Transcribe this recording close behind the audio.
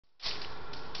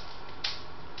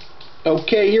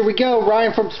Okay, here we go.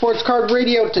 Ryan from Sports Card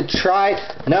Radio to try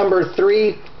number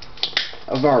 3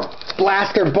 of our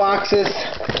blaster boxes.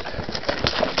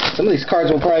 Some of these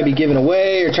cards will probably be given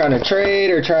away or trying to trade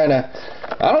or trying to,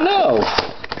 I don't know,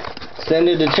 send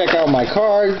it to check out my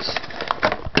cards.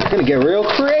 I'm going to get real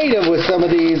creative with some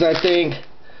of these, I think.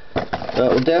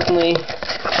 But we'll definitely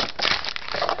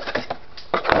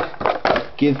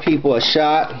give people a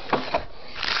shot.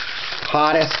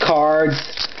 Hottest cards.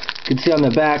 You can see on the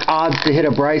back, odds to hit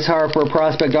a Bryce Harper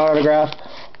prospect autograph,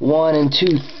 1 in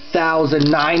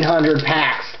 2,900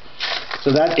 packs.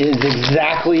 So that is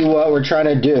exactly what we're trying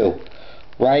to do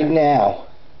right now.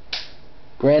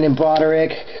 Brandon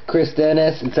Broderick, Chris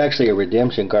Dennis, it's actually a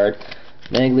redemption card.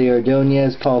 Negli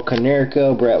Ordonez, Paul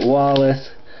Konerko, Brett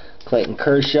Wallace, Clayton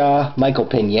Kershaw, Michael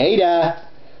Pineda,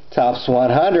 Topps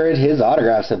 100. His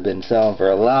autographs have been selling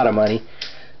for a lot of money.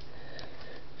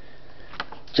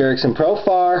 Jerickson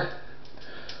Profar,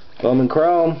 Bowman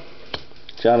Chrome,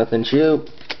 Jonathan Shoup,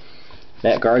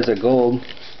 Matt Garza Gold.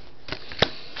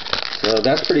 So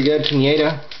that's pretty good.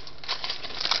 Pineda,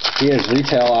 he has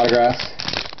retail autographs.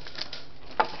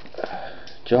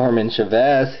 Jorman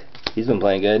Chavez, he's been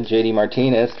playing good. JD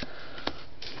Martinez,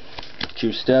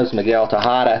 Drew Stubbs, Miguel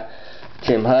Tejada,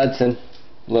 Tim Hudson,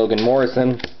 Logan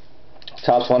Morrison,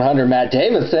 Topps 100, Matt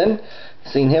Davidson,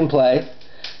 seen him play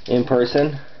in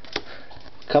person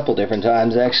a couple different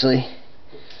times actually.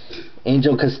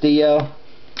 Angel Castillo,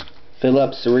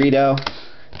 Philip Cerrito,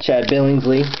 Chad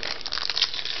Billingsley.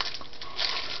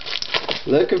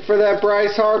 Looking for that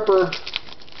Bryce Harper.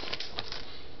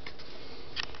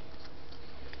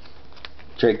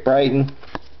 Drake Brighton,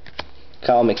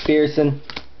 Kyle McPherson,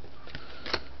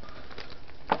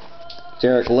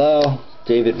 Derek Lowe,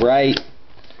 David Wright,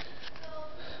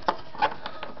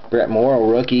 Brett Morrow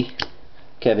rookie,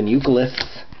 Kevin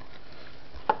Youkilis,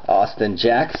 Austin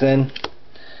Jackson,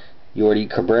 Yordi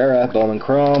Cabrera, Bowman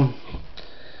Chrome,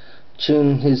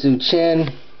 Chun Hizu Chen,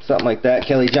 something like that,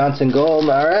 Kelly Johnson Gold.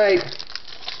 Alright.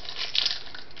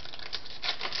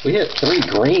 We hit 3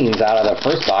 greens out of the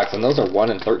first box, and those are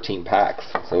 1 in 13 packs,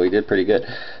 so we did pretty good.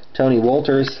 Tony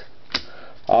Wolters,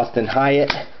 Austin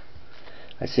Hyatt,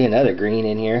 I see another green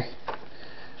in here,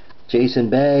 Jason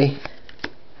Bay,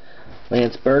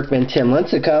 Lance Berkman, Tim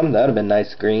Lincecum, that would have been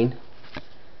nice green.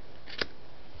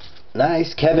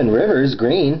 Nice, Kevin Rivers,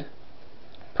 green.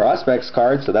 Prospects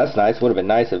card, so that's nice. Would have been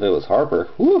nice if it was Harper.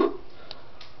 Woo!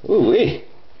 Ooh-wee.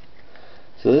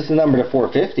 So this is number to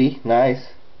 450. Nice.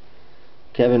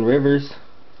 Kevin Rivers.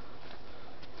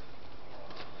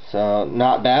 So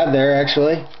not bad there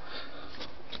actually.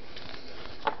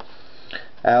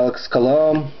 Alex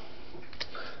Colomb,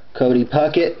 Cody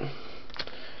Puckett,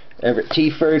 Everett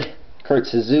Tiford, Kurt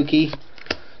Suzuki.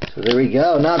 So there we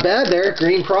go. Not bad there.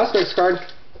 Green prospects card.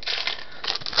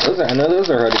 I know those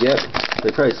are hard to get.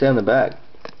 They probably say on the back.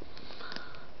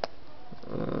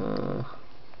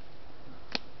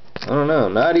 I don't know.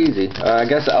 Not easy. I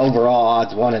guess the overall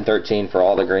odds 1 in 13 for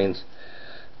all the greens.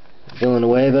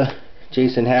 Villanueva,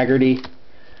 Jason Haggerty,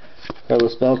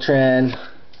 Carlos Beltran,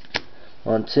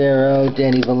 Montero,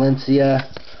 Danny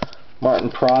Valencia,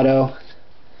 Martin Prado,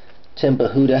 Tim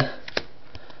Bahuda,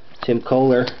 Tim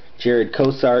Kohler, Jared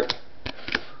Cosart.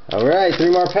 Alright, 3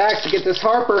 more packs to get this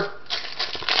Harper.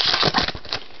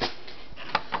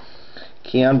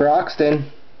 Keon Broxton,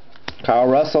 Kyle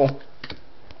Russell,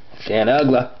 Dan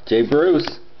Ugla, Jay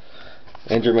Bruce,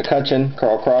 Andrew McCutcheon,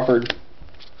 Carl Crawford,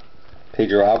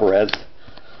 Pedro Alvarez,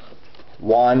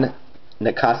 Juan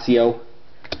Nicasio,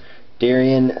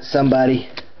 Darian somebody.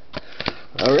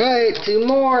 Alright, 2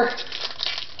 more.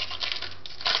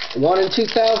 1 in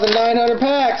 2,900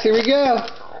 packs. Here we go.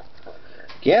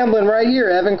 Gambling right here.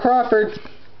 Evan Crawford,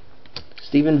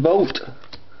 Stephen Vogt,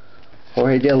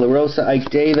 Jorge De La Rosa, Ike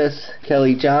Davis,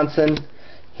 Kelly Johnson,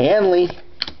 Hanley,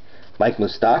 Mike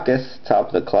Moustakas, top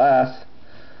of the class.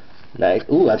 Nice.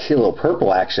 Ooh, I see a little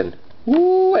purple action.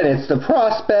 Ooh, and it's the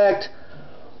prospect.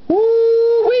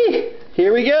 Woo-wee!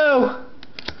 Here we go.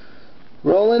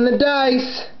 Rolling the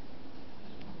dice.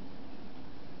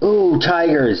 Ooh,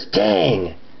 Tigers.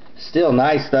 Dang. Still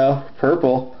nice though.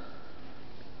 Purple.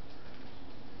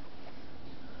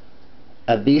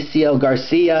 Avicio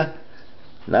Garcia.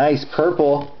 Nice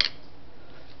purple.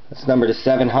 That's number to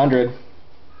 700.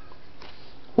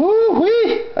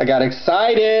 Woo-wee! I got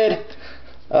excited.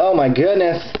 Oh my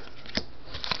goodness.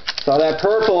 Saw that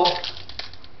purple.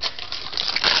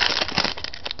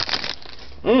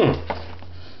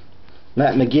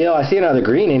 Matt McGill. I see another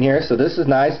green in here, so this is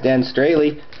nice. Dan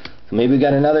Straley. So maybe we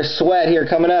got another sweat here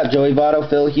coming up. Joey Votto,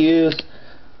 Phil Hughes,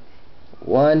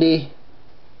 Wandy,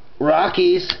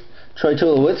 Rockies, Troy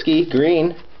Tulowitzki,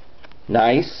 green.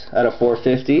 Nice, out of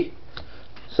 450.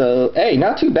 So hey,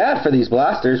 not too bad for these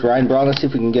blasters. Ryan Braun, let's see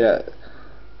if we can get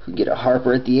a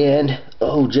Harper at the end.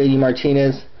 Oh, JD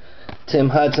Martinez, Tim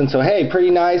Hudson. So hey,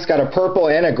 pretty nice. Got a purple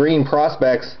and a green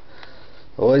prospects.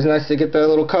 Always nice to get that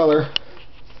little color.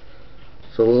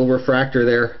 So a little refractor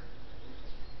there.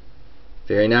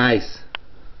 Very nice.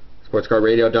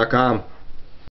 SportsCardRadio.com.